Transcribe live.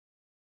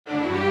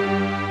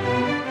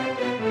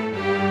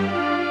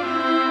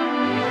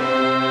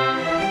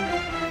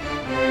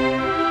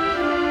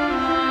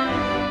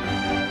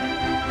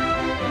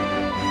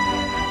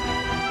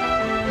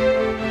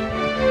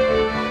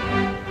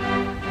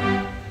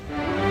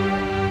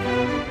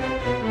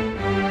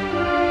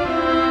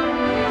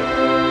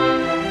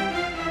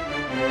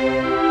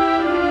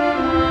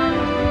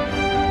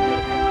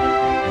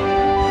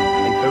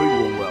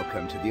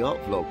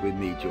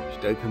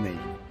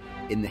dopamine.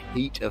 In the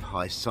heat of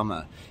high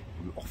summer,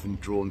 I'm often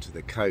drawn to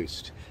the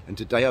coast, and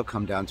today I've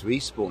come down to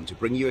Eastbourne to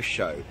bring you a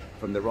show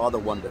from the rather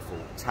wonderful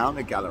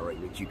Towner Gallery,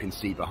 which you can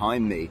see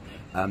behind me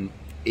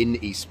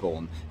in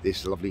Eastbourne,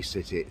 this lovely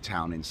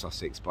town in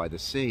Sussex by the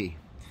sea.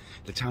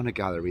 The Towner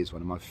Gallery is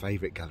one of my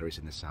favourite galleries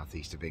in the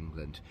southeast of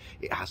England.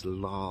 It has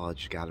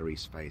large gallery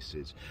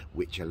spaces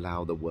which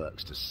allow the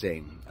works to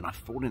sing, and I've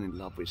fallen in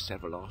love with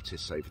several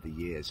artists over the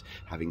years,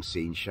 having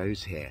seen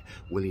shows here.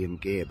 William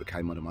Gere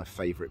became one of my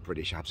favourite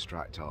British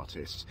abstract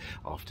artists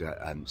after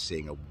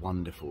seeing a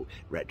wonderful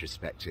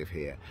retrospective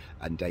here,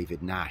 and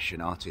David Nash,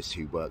 an artist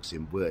who works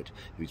in wood,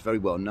 who's very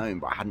well known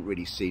but I hadn't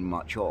really seen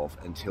much of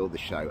until the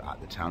show at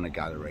the Towner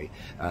Gallery.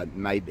 It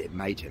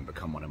made him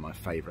become one of my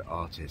favourite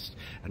artists.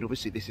 And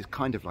obviously this is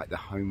kind of like the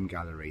home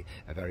gallery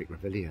of Eric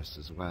Ravilius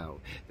as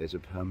well. There's a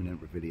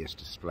permanent Ravilius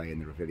display in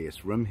the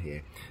Ravilius room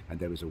here, and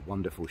there was a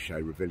wonderful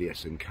show,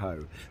 Ravilius &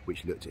 Co.,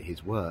 which looked at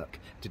his work.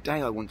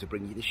 Today I want to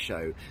bring you this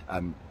show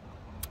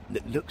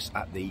that looks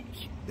at the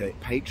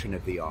patron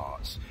of the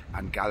arts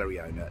and gallery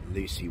owner,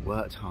 Lucy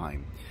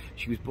Wertheim.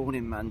 She was born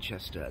in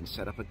Manchester and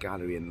set up a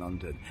gallery in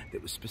London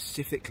that was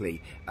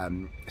specifically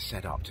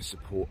set up to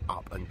support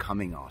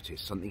up-and-coming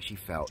artists, something she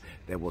felt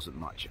there wasn't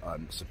much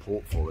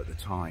support for at the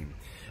time.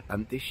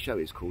 This show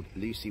is called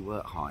Lucy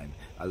Wertheim,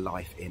 A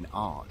Life in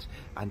Art,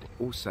 and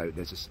also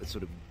there's a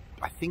sort of,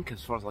 I think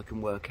as far as I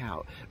can work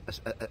out,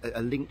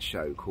 a linked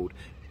show called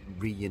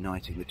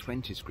Reuniting, the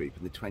Twenties group,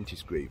 and the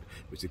Twenties group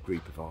was a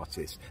group of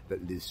artists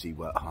that Lucy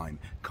Wertheim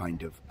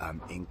kind of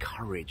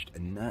encouraged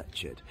and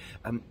nurtured.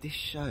 This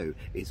show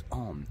is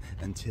on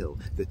until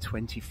the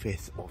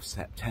 25th of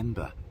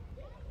September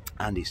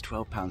and is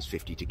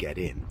 £12.50 to get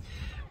in.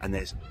 And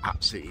there's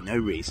absolutely no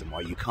reason why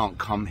you can't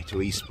come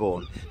to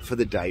Eastbourne for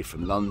the day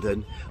from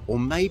London, or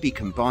maybe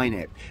combine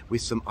it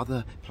with some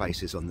other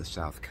places on the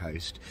south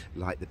coast,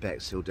 like the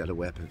Bexhill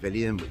Delaware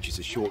Pavilion, which is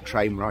a short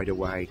train ride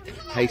away,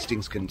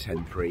 Hastings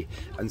Contemporary,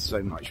 and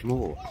so much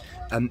more.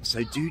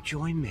 So do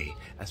join me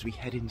as we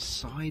head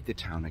inside the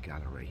Towner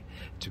Gallery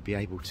to be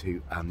able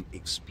to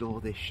explore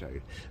this show,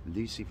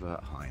 Lucy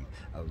Wertheim,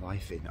 A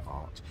Life in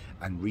Art,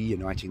 and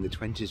Reuniting the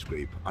Twenties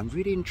group. I'm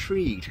really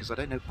intrigued because I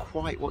don't know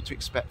quite what to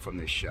expect from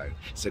this show,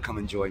 so come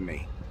and join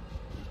me.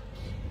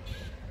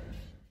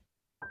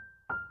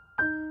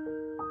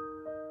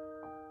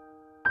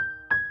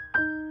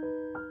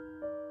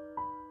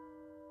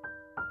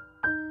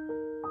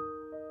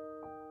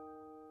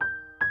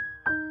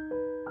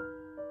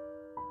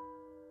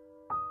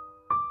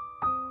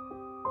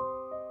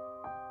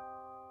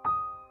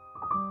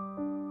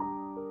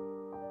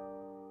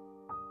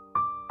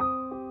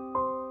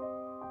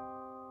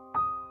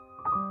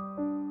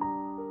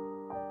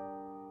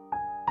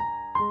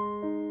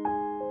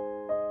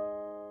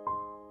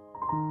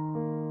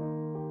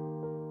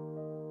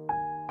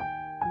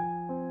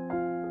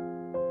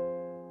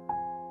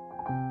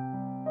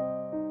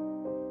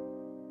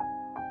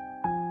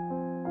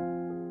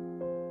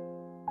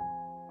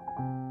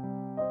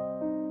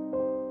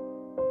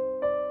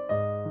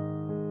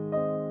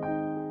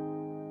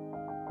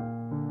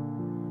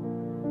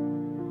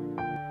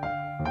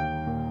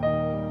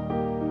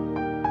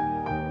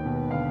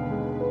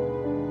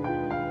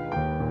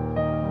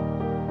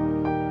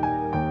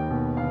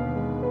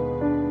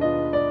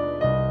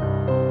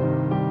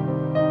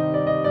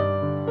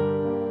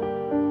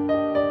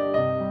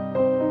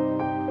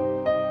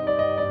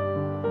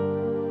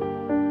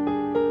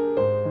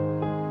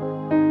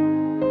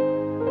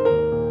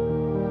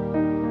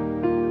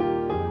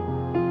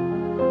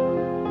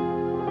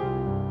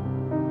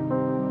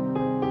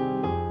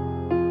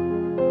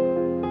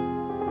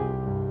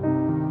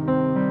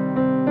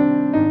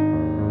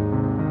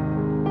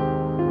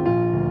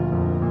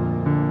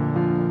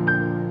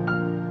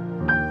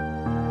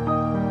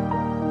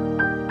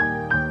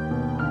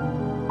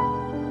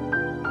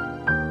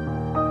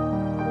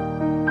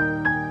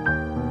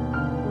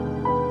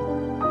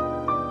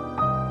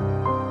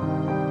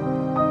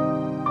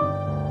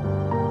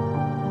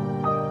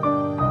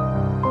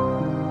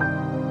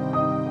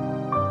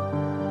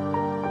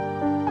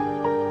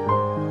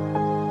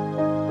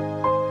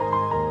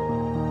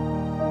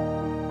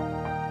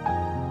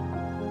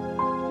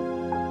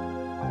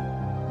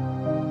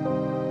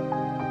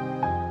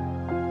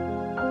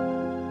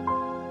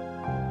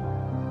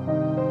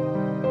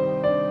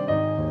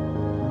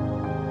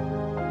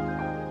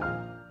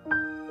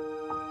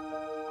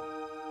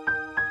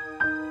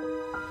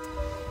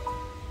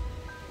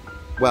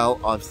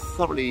 Well, I've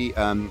thoroughly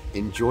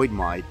enjoyed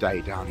my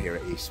day down here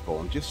at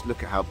Eastbourne. Just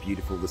look at how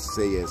beautiful the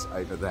sea is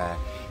over there.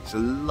 It's a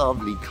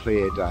lovely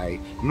clear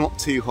day, not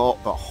too hot,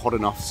 but hot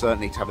enough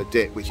certainly to have a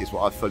dip, which is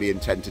what I fully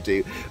intend to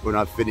do when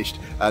I've finished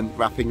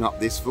wrapping up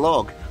this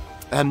vlog.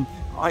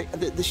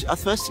 The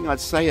first thing I'd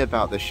say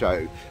about the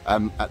show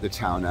at the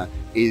Towner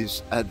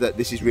is that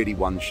this is really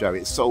one show.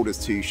 It's sold as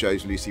two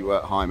shows, Lucy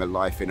Wertheim, A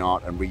Life in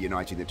Art, and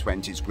Reuniting the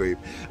Twenties group.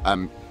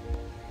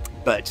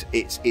 but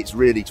it's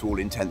really, to all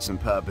intents and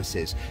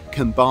purposes,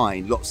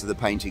 combined. Lots of the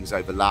paintings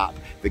overlap,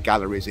 the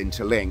galleries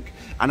interlink,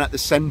 and at the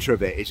centre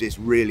of it is this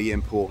really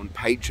important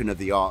patron of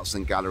the arts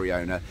and gallery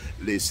owner,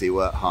 Lucy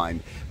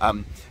Wertheim.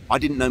 I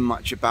didn't know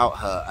much about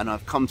her, and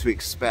I've come to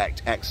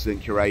expect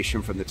excellent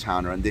curation from the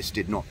Towner, and this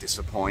did not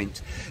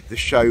disappoint. The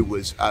show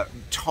was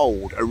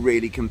told a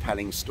really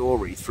compelling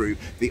story through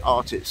the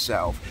art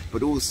itself,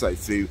 but also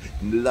through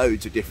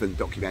loads of different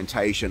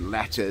documentation,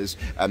 letters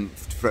from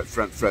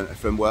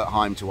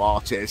Wertheim to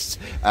artists.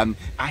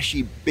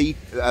 Actually beat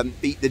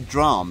the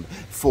drum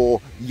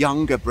for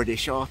younger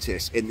British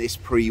artists in this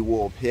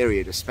pre-war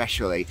period,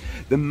 especially.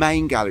 The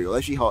main gallery, although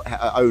she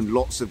owned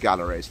lots of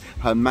galleries,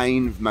 her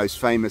main, most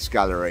famous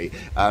gallery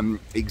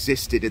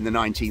existed in the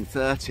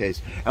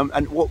 1930s,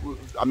 and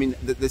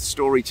the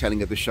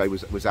storytelling of the show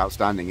was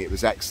outstanding. It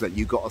was excellent.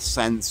 You got a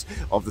sense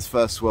of the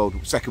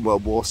Second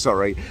World War,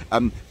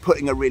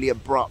 putting a really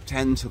abrupt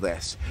end to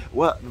this.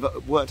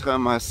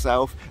 Wertheim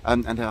herself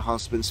and her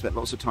husband spent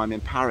lots of time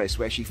in Paris,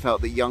 where she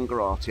felt that younger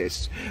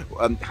artists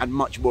had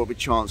much more of a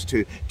chance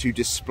to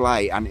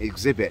display and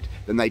exhibit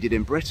than they did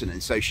in Britain,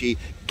 and so she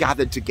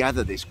gathered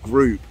together this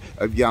group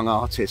of young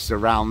artists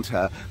around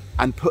her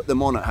and put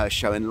them on at her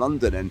show in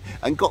London,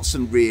 and got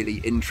some really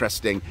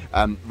interesting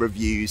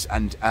reviews,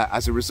 and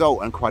as a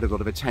result, and quite a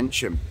lot of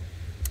attention.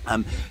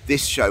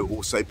 This show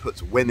also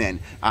puts women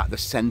at the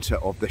centre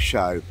of the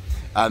show.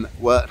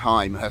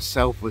 Wertheim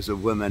herself was a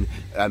woman,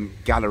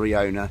 gallery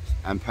owner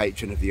and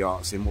patron of the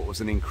arts in what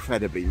was an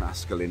incredibly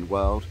masculine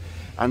world.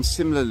 And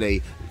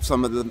similarly,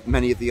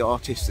 many of the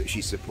artists that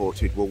she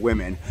supported were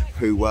women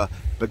who were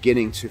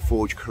beginning to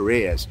forge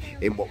careers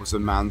in what was a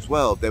man's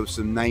world. There were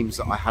some names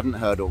that I hadn't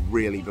heard of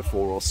really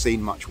before or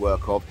seen much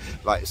work of,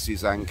 like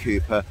Suzanne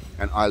Cooper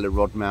and Isla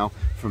Rodmell,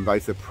 from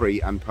both the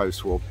pre and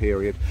post-war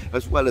period,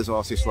 as well as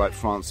artists like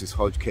Frances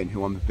Hodgkin,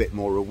 who I'm a bit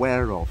more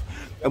aware of.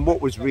 And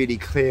what was really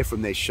clear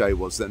from this show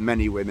was that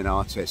many women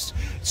artists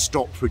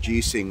stopped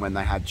producing when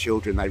they had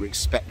children. They were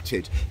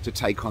expected to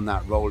take on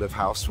that role of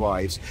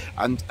housewives,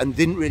 and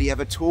didn't really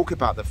ever talk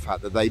about the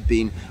fact that they'd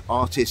been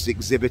artists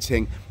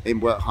exhibiting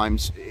in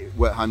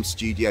Wertheim's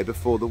studio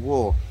before the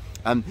war.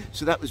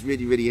 So that was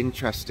really, really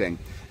interesting.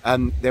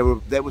 There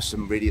were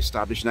some really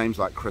established names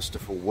like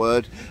Christopher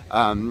Wood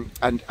and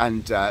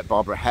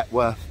Barbara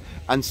Hepworth,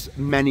 and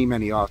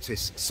many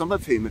artists, some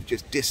of whom have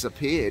just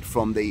disappeared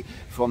from the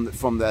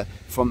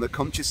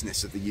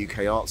consciousness of the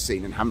UK art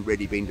scene and haven't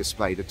really been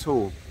displayed at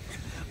all.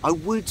 I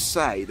would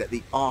say that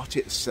the art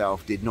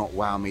itself did not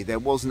wow me. There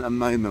wasn't a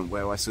moment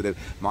where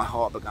my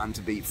heart began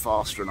to beat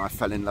faster and I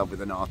fell in love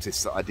with an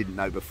artist that I didn't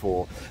know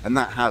before. And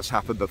that has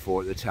happened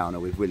before at the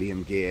Towner with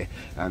William Gere.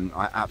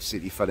 I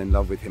absolutely fell in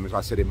love with him, as I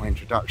said in my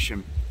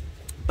introduction.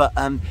 But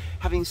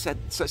having said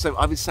so,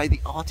 I would say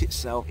the art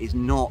itself is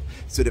not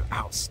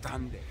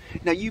outstanding.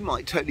 Now, you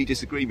might totally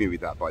disagree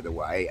with that, by the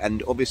way,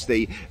 and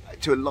obviously,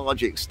 to a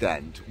large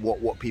extent,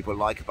 what people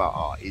like about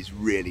art is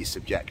really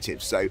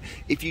subjective. So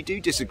if you do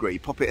disagree,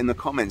 pop it in the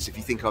comments if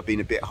you think I've been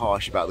a bit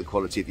harsh about the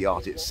quality of the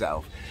art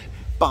itself.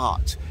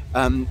 But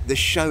the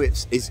show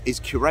is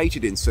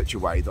curated in such a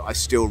way that I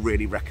still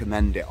really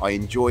recommend it. I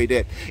enjoyed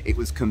it. It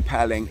was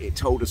compelling. It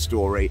told a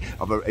story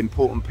of an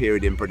important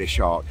period in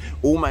British art,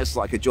 almost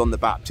like a John the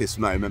Baptist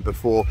moment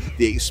before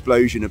the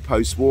explosion of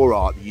post-war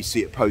art that you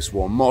see at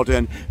post-war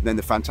modern, and then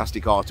the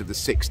fantastic art of the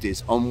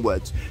 60s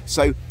onwards.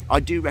 So I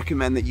do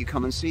recommend that you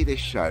come and see this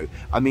show.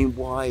 I mean,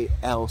 why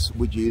else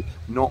would you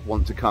not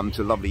want to come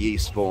to lovely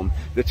Eastbourne?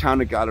 The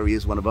Towner Gallery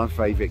is one of my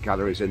favourite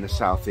galleries in the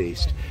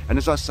southeast. And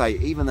as I say,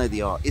 even though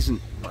the art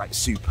isn't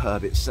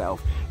superb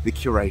itself, the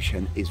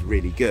curation is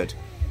really good.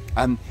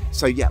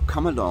 So yeah,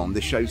 come along.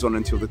 The show's on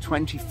until the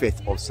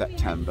 25th of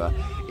September.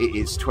 It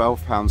is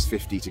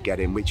 £12.50 to get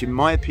in, which in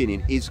my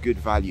opinion is good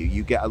value.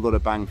 You get a lot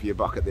of bang for your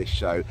buck at this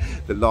show.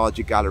 The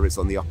larger galleries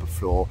on the upper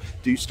floor.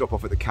 Do stop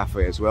off at the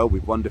cafe as well,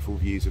 with wonderful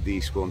views of the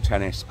Eastbourne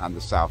Tennis and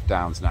the South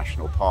Downs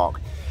National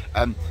Park.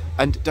 And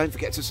don't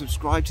forget to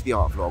subscribe to the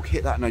art vlog.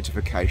 Hit that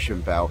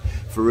notification bell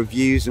for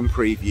reviews and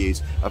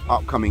previews of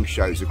upcoming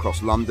shows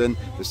across London,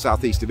 the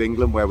southeast of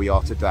England where we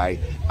are today,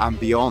 and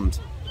beyond.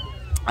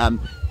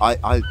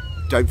 I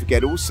don't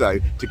forget also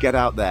to get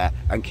out there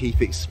and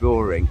keep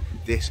exploring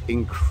this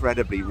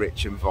incredibly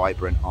rich and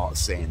vibrant art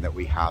scene that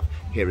we have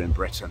here in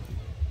Britain.